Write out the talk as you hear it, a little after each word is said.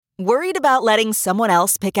Worried about letting someone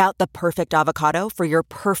else pick out the perfect avocado for your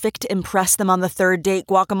perfect impress them on the third date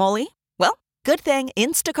guacamole? Well, good thing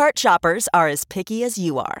Instacart shoppers are as picky as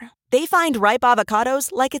you are. They find ripe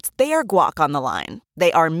avocados like it's their guac on the line.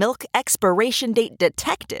 They are milk expiration date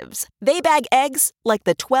detectives. They bag eggs like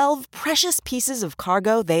the 12 precious pieces of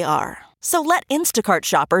cargo they are. So let Instacart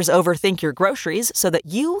shoppers overthink your groceries so that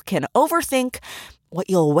you can overthink what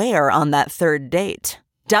you'll wear on that third date.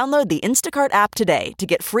 Download the Instacart app today to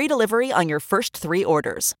get free delivery on your first 3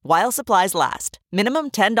 orders, while supplies last.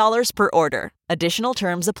 Minimum $10 per order. Additional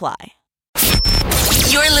terms apply.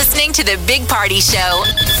 You're listening to the Big Party Show.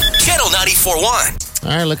 Channel 94.1.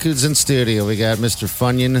 All right, look who's in studio. We got Mr.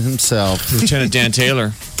 Funyun himself. Lieutenant Dan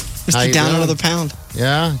Taylor. How Down you doing? another pound.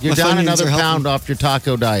 Yeah? You're My down Funyuns another are helping. pound off your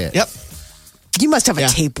taco diet. Yep. You must have a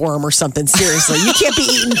tapeworm or something, seriously. You can't be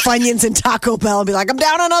eating Funyuns and Taco Bell and be like, I'm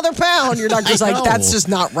down another pound. You're not just I like, know. that's just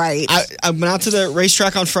not right. I went out to the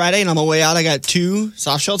racetrack on Friday, and on my way out, I got 2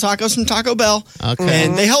 soft shell tacos from Taco Bell. Okay.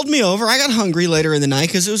 And they held me over. I got hungry later in the night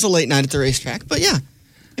because it was a late night at the racetrack. But yeah,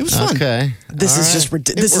 it was fun. Okay. This is just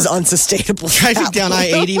this is unsustainable. Driving down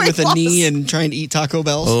I-80 with a Weight knee loss. and trying to eat Taco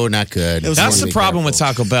Bells. Oh, not good. That's the problem with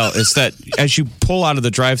Taco Bell is that as you pull out of the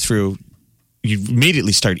drive-thru, you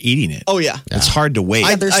immediately start eating it. Oh, yeah. It's hard to wait.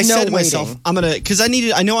 I there's no said to myself, waiting. I'm gonna, because I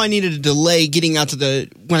know I needed to delay getting out to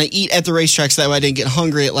when I eat at the racetrack, so that way I didn't get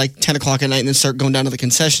hungry at like 10 o'clock at night and then start going down to the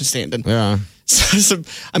concession stand. And Yeah. so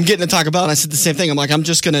I'm getting a Taco Bell, and I said the same thing. I'm like, I'm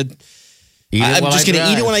just gonna Eat it I'm while just I going to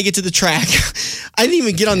eat it drive. when I get to the track. I didn't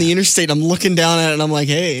even get on the interstate. I'm looking down at it and I'm like,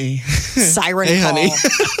 hey. Siren Hey, call. honey.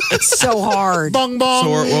 It's so hard. Bong, bong. So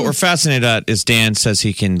what we're fascinated at is Dan says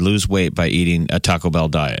he can lose weight by eating a Taco Bell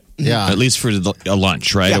diet. Yeah. At least for a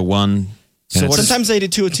lunch, right? Yeah. A one. So what is- Sometimes I eat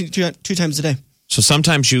it two times a day. So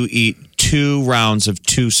sometimes you eat 2 rounds of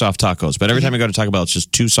 2 soft tacos, but every time you go to Taco Bell, it's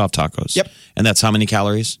just 2 soft tacos. Yep. And that's how many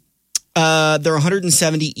calories? They're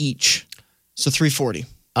 170 each. So 340.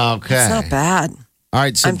 Okay. It's not bad. All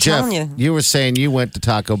right, so I'm Jeff, telling you. were saying you went to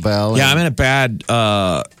Taco Bell. Yeah, I'm in a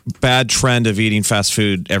bad trend of eating fast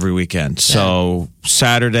food every weekend. So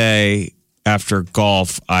Saturday after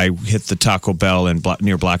golf, I hit the Taco Bell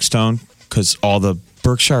near Blackstone because all the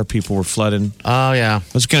Berkshire people were flooding. Oh, yeah.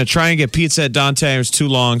 I was going to try and get pizza at Dante. It was too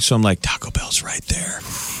long, so I'm like, Taco Bell's right there.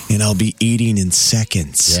 And I'll be eating in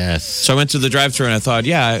seconds. Yes. So I went to the drive-thru and I thought,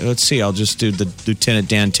 yeah, let's see. I'll just do the Lieutenant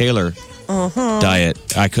Dan Taylor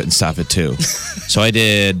diet. I couldn't stop it, too. So I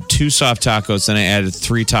did 2 soft tacos. Then I added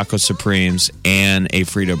 3 Taco Supremes and a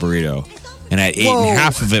Frito burrito. And I ate Whoa.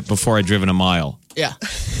 half of it before I'd driven a mile. Yeah.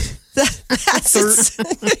 That's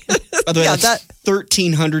By the way, Yeah, that's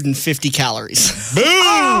 1,350 calories.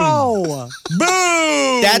 oh.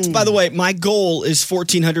 Boom! That's, by the way, my goal is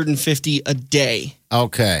 1,450 a day.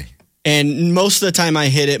 Okay. And most of the time I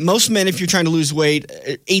hit it. Most men, if you're trying to lose weight,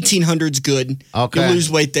 1,800's good. Okay. You lose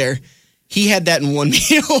weight there. He had that in one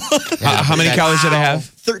meal. How many calories did I have?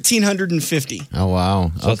 1,350. Oh, wow.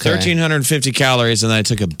 So 1,350 calories, and then I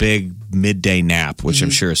took a big midday nap, which I'm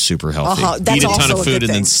sure is super healthy. That's Eat a ton also of a food good and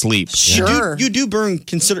then thing. sleep. Sure. You do burn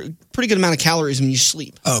pretty good amount of calories when you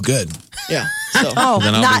sleep. Oh, good. Yeah. So. Oh,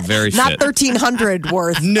 Then I'll be not, very not fit. 1,300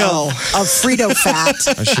 worth No. of Frito fat.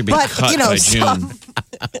 I should be But, cut you know, by June.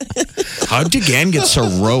 How did Dan get so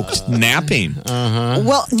roped napping?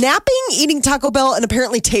 Well, napping, eating Taco Bell, and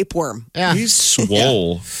apparently tapeworm. Yeah. He's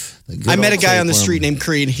swole. I met a guy on the street named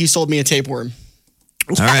Creed. He sold me a tapeworm.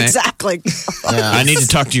 All right. Exactly. I need to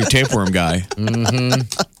talk to your tapeworm guy.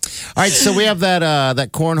 All right, so we have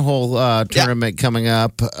that cornhole tournament coming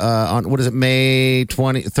up on, what is it, May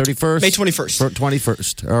 31st? May 21st.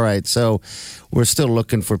 21st. All right, so we're still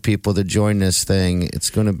looking for people to join this thing. It's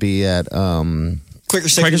going to be at... Quaker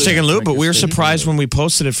Steak Quaker and Steak and Lube. Lube, but we were surprised when we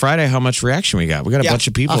posted it Friday how much reaction we got. We got a Yeah. bunch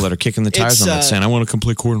of people that are kicking the tires It's, on that saying, I want to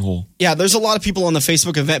complete cornhole. Yeah, there's a lot of people on the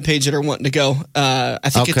Facebook event page that are wanting to go. I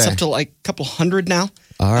think it's Okay. up to like a couple hundred now.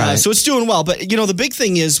 All right. So it's doing well. But, you know, the big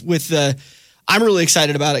thing is with I'm really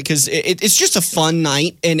excited about it because it's just a fun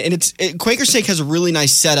night. And Quaker Steak has a really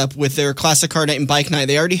nice setup with their classic car night and bike night.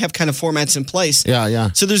 They already have kind of formats in place.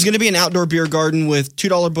 Yeah. So there's going to be an outdoor beer garden with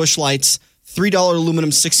 $2 Busch Lights, $3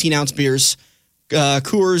 aluminum 16-ounce beers,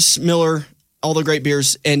 Coors, Miller, all the great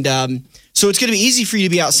beers. And so it's going to be easy for you to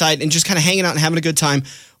be outside and just kind of hanging out and having a good time.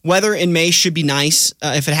 Weather in May should be nice.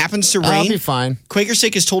 If it happens to rain, I'll be fine. Quaker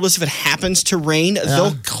Steak has told us if it happens to rain,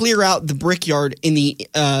 they'll clear out the brickyard in the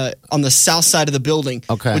on the south side of the building,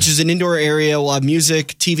 which is an indoor area. We'll have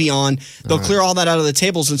music, TV on. They'll clear all that out of the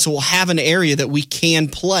tables, and so we'll have an area that we can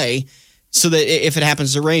play so that if it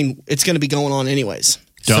happens to rain, it's going to be going on anyways.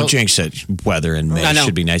 Don't jinx it. Weather in May I know.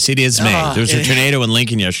 should be nice. It is May. There was a tornado in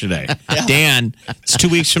Lincoln yesterday. Dan, it's 2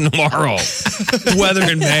 weeks from tomorrow. Weather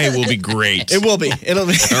in May will be great. It will be. It'll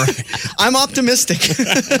be. I'm optimistic.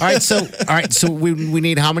 All right, so we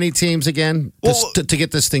need how many teams again to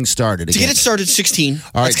get this thing started? To Again? get it started, 16.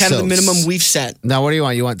 All That's right, kind of so the minimum we've set. Now, what do you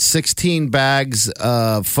want? You want 16 bags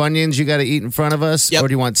of Funyuns you got to eat in front of us, Yep. or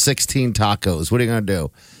do you want 16 tacos? What are you going to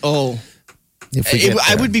do? Oh, If we get I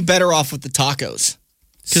there? would be better off with the tacos.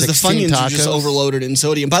 Because the 16 Funyuns are just tacos? overloaded in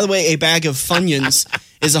sodium. By the way, a bag of Funyuns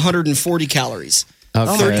is 140 calories.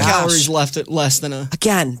 Okay. 30 gosh. calories left at less than a.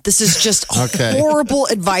 Again, this is just Okay. horrible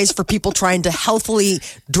advice for people trying to healthily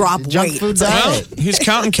drop Junk weight. food It's like, diet. Well, he's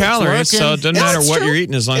counting calories, so it doesn't Yeah, matter it's what true. you're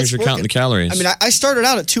eating as long as It's you're counting the working. calories. I mean, I started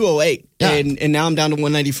out at 208, Yeah. and now I'm down to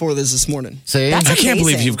 194 this morning. See? That's I can't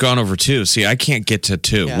believe amazing. you've gone over 2. See, I can't get to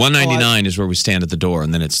 2. Yeah. 199 is where we stand at the door,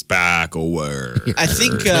 and then it's back over. I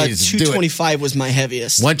think Please do it. 225 was my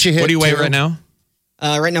heaviest. Once you hit What do you weigh 2, right now?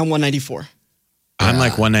 Right now, 194. I'm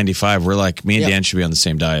like 195. We're like, me and Yep. Dan should be on the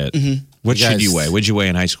same diet. What You should guys- you weigh? What'd you weigh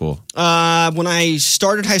in high school? When I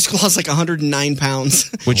started high school, I was like 109 pounds.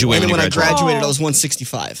 What'd you weigh And when then you when I graduated? graduated, I was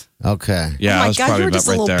 165. Okay. Yeah, oh I my was God, probably you were about just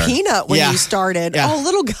a right little there. peanut when Yeah. you started. Yeah. Oh,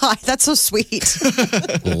 little guy. That's so sweet.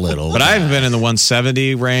 Little. But I've been in the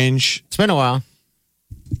 170 range. It's been a while.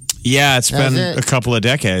 Yeah, it's That's been it. a couple of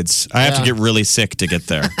decades. I have to Yeah. get really sick to get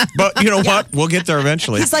there. But you know what? We'll get there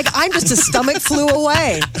eventually. He's like, I'm just a stomach flu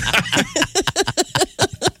away.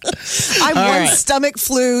 I'm one right. stomach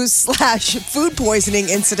flu / food poisoning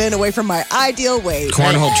incident away from my ideal weight.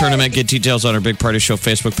 Cornhole tournament. Get details on our Big Party Show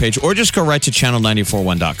Facebook page, or just go right to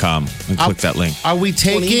channel941.com and click that link. Are we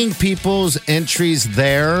taking people's entries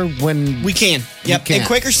there when We can. Yep. can. And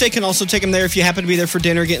Quaker Steak can also take them there if you happen to be there for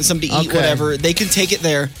dinner, getting something to eat, Okay. whatever. They can take it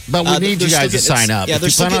there. But we need they're you still guys to getting- sign up. Yeah, If they're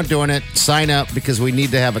you still plan on getting, doing it, sign up because we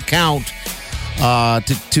need to have a count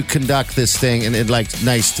to conduct this thing, and it's like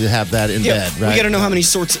nice to have that in yeah, bed, right? We got to know how many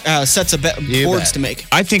sets of You boards bet. to make.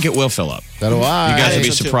 I think it will fill up. So do I. You guys I will be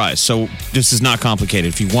think so, too. surprised. So this is not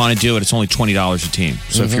complicated. If you want to do it, it's only $20 a team.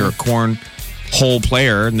 So if you're a cornhole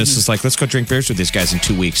player, and this is like, let's go drink beers with these guys in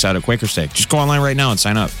 2 weeks out at Quaker Steak, just go online right now and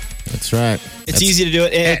sign up. That's right. It's easy to do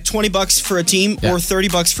it. At $20 for a team Yeah. or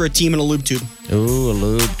 $30 for a team and a lube tube. Ooh, a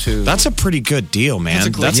lube too. That's a pretty good deal, man. That's a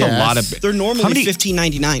great That's deal. a lot Yes. of. They're normally How many-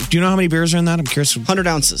 $15.99. Do you know how many beers are in that? I'm curious. 100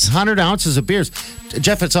 ounces. 100 ounces of beers.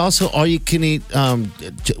 Jeff, it's also all you can eat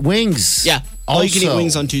wings. Yeah. All you can eat Also.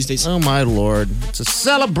 wings on Tuesdays. Oh, my Lord. It's a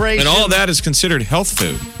celebration. And all that is considered health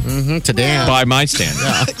food to Dan. by my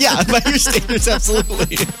standards. Yeah, by your standards,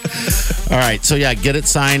 absolutely. All right, so yeah, get it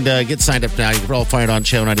signed. Get signed up now. You can all find it on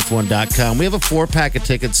channel94.com. We have a 4-pack of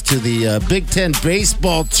tickets to the Big Ten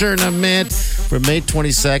baseball tournament from May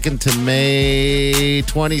 22nd to May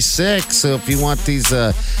 26th. So if you want these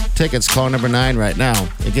tickets, call number 9 right now.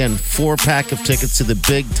 Again, 4-pack of tickets to the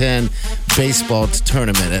Big Ten baseball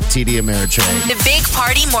tournament at TD Ameritrade. The Big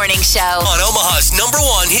Party Morning Show. On Omaha's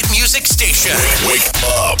 #1 hit music station. Wake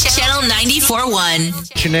up. Channel 94.1.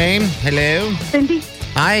 What's your name? Hello. Cindy?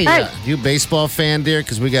 Hi. Hi. You a baseball fan, dear?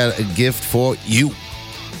 Because we got a gift for you.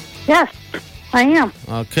 Yes, I am.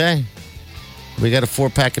 Okay. We got a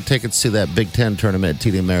 4-pack of tickets to that Big Ten tournament at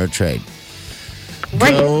TD Ameritrade.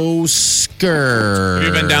 Right. Go Skurs. Have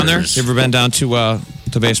you been down there? You ever been down to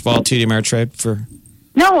baseball, TD Ameritrade for?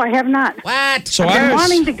 No, I have not. What? So I've been I was-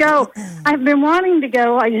 wanting to go. I've been wanting to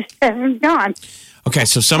go. I just haven't gone. Okay,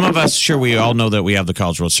 so some of us, sure, we all know that we have the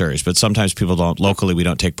College World Series, but sometimes people don't, locally, we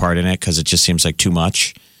don't take part in it because it just seems like too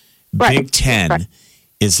much. Right. Big Ten Right.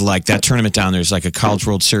 is like that tournament down there is like a College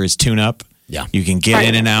World Series tune-up. Yeah. You can get Right.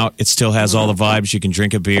 in and out. It still has all the vibes. You can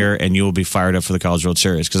drink a beer, and you will be fired up for the College World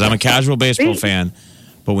Series. Because I'm a casual baseball fan,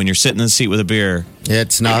 but when you're sitting in the seat with a beer,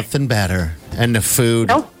 It's nothing better. And the food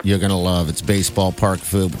Nope. you're going to love. It's baseball park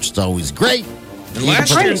food, which is always great. and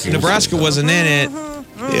last year, Nebraska wasn't in it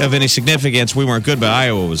of any significance. We weren't good, but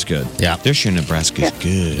Iowa was good. Yeah. This year, Nebraska's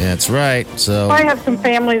good. That's right. So, I have some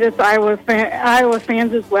family that's Iowa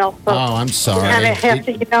fans as well. So oh, I'm sorry. kind of have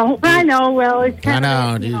to, I know. Well, it's I kind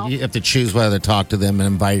know. of You have to choose whether to talk to them and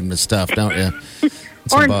invite them to stuff, don't you?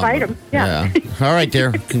 It's Or a bummer. invite 'em, yeah. All right,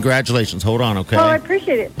 dear. Congratulations. Hold on, okay? Well, I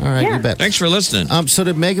appreciate it. All right, yeah. you bet. Thanks for listening. So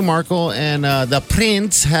did Meghan Markle and the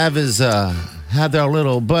Prince have their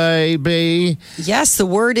little baby? Yes, the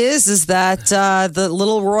word is that the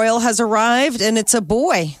little royal has arrived, and it's a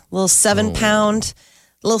boy, little 7-pound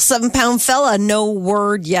fella. No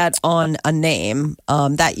word yet on a name.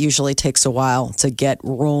 That usually takes a while to get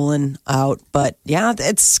rolling out, but yeah,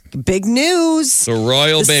 it's big news. The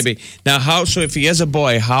royal baby. Now, so if he is a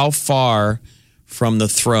boy, how far from the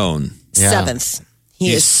throne? Yeah. 7th.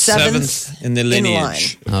 He is seventh in the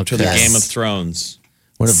lineage line. to the Yes. Game of Thrones.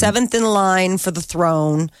 seventh in line for the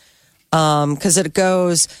throne. Because it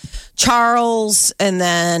goes Charles and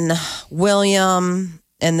then William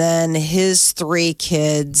and then his 3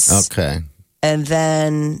 kids. Okay. And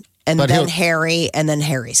then Harry and then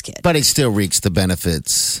Harry's kid. But he still reaps the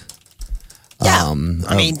benefits. Yeah. I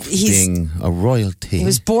mean, he's being a royalty. He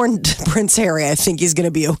was born Prince Harry. I think he's going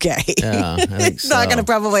to be okay. Yeah, I think He's not going to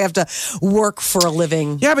probably have to work for a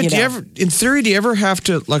living. Yeah, but do you ever, in theory, do you ever have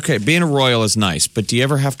to, okay, being a royal is nice, but do you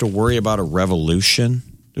ever have to worry about a revolution?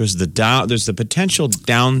 There's the potential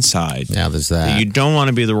downside. Yeah, there's that. You don't want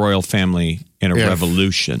to be the royal family in a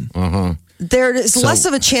revolution. There is less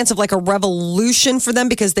of a chance of like a revolution for them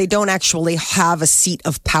because they don't actually have a seat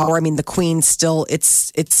of power. I mean, the Queen still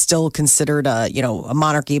it's still considered a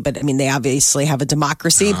monarchy, but I mean they obviously have a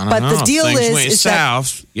democracy. But the deal is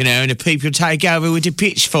south, and the people take over with the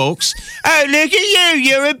pitchforks. Oh, look at you!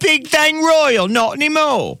 You're a big thing royal, not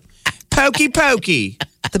anymore. Pokey.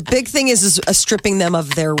 The big thing is stripping them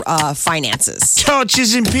of their finances.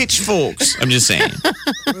 Torches and pitchforks. I'm just saying.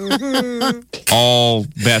 All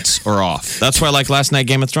bets are off. That's why, like last night,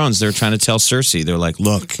 Game of Thrones, they were trying to tell Cersei, they're like,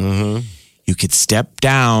 look, you could step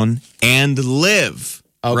down and live.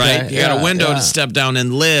 Okay, right? You got a window to step down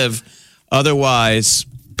and live. Otherwise,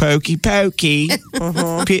 pokey,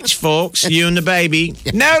 pitchforks, you and the baby.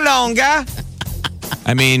 No longer.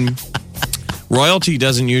 I mean... Royalty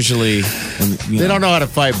doesn't usually... They don't know how to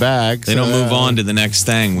fight back. They don't move on to the next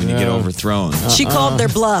thing when you get overthrown. She called their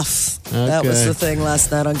bluff. That was the thing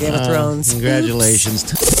last night on Game of Thrones. Congratulations.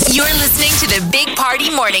 You're listening to the Big Party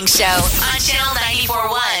Morning Show on Channel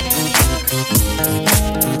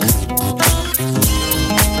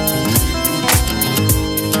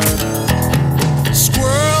 94.1.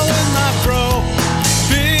 Squirrel in my fro.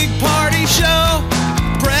 Big party show.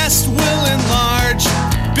 Breast will enlarge.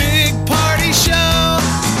 Big party show.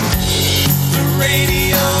 The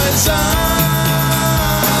radio is on.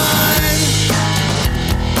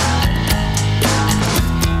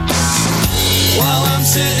 While I'm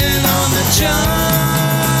sitting on the john.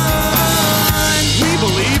 We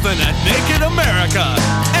believe in a naked America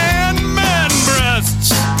and man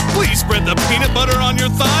breasts. Please spread the peanut butter on your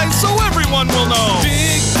thighs so everyone will know.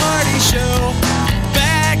 Big party show.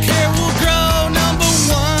 Back hair will grow. Number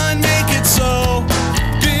 1, make it so.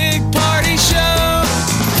 Big party show.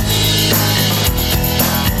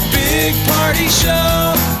 Big party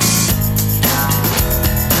show.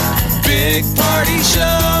 Big party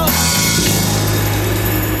show.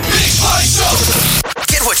 Big Party Show.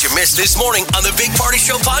 Get what you missed this morning on the Big Party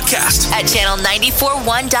Show podcast At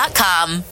channel941.com.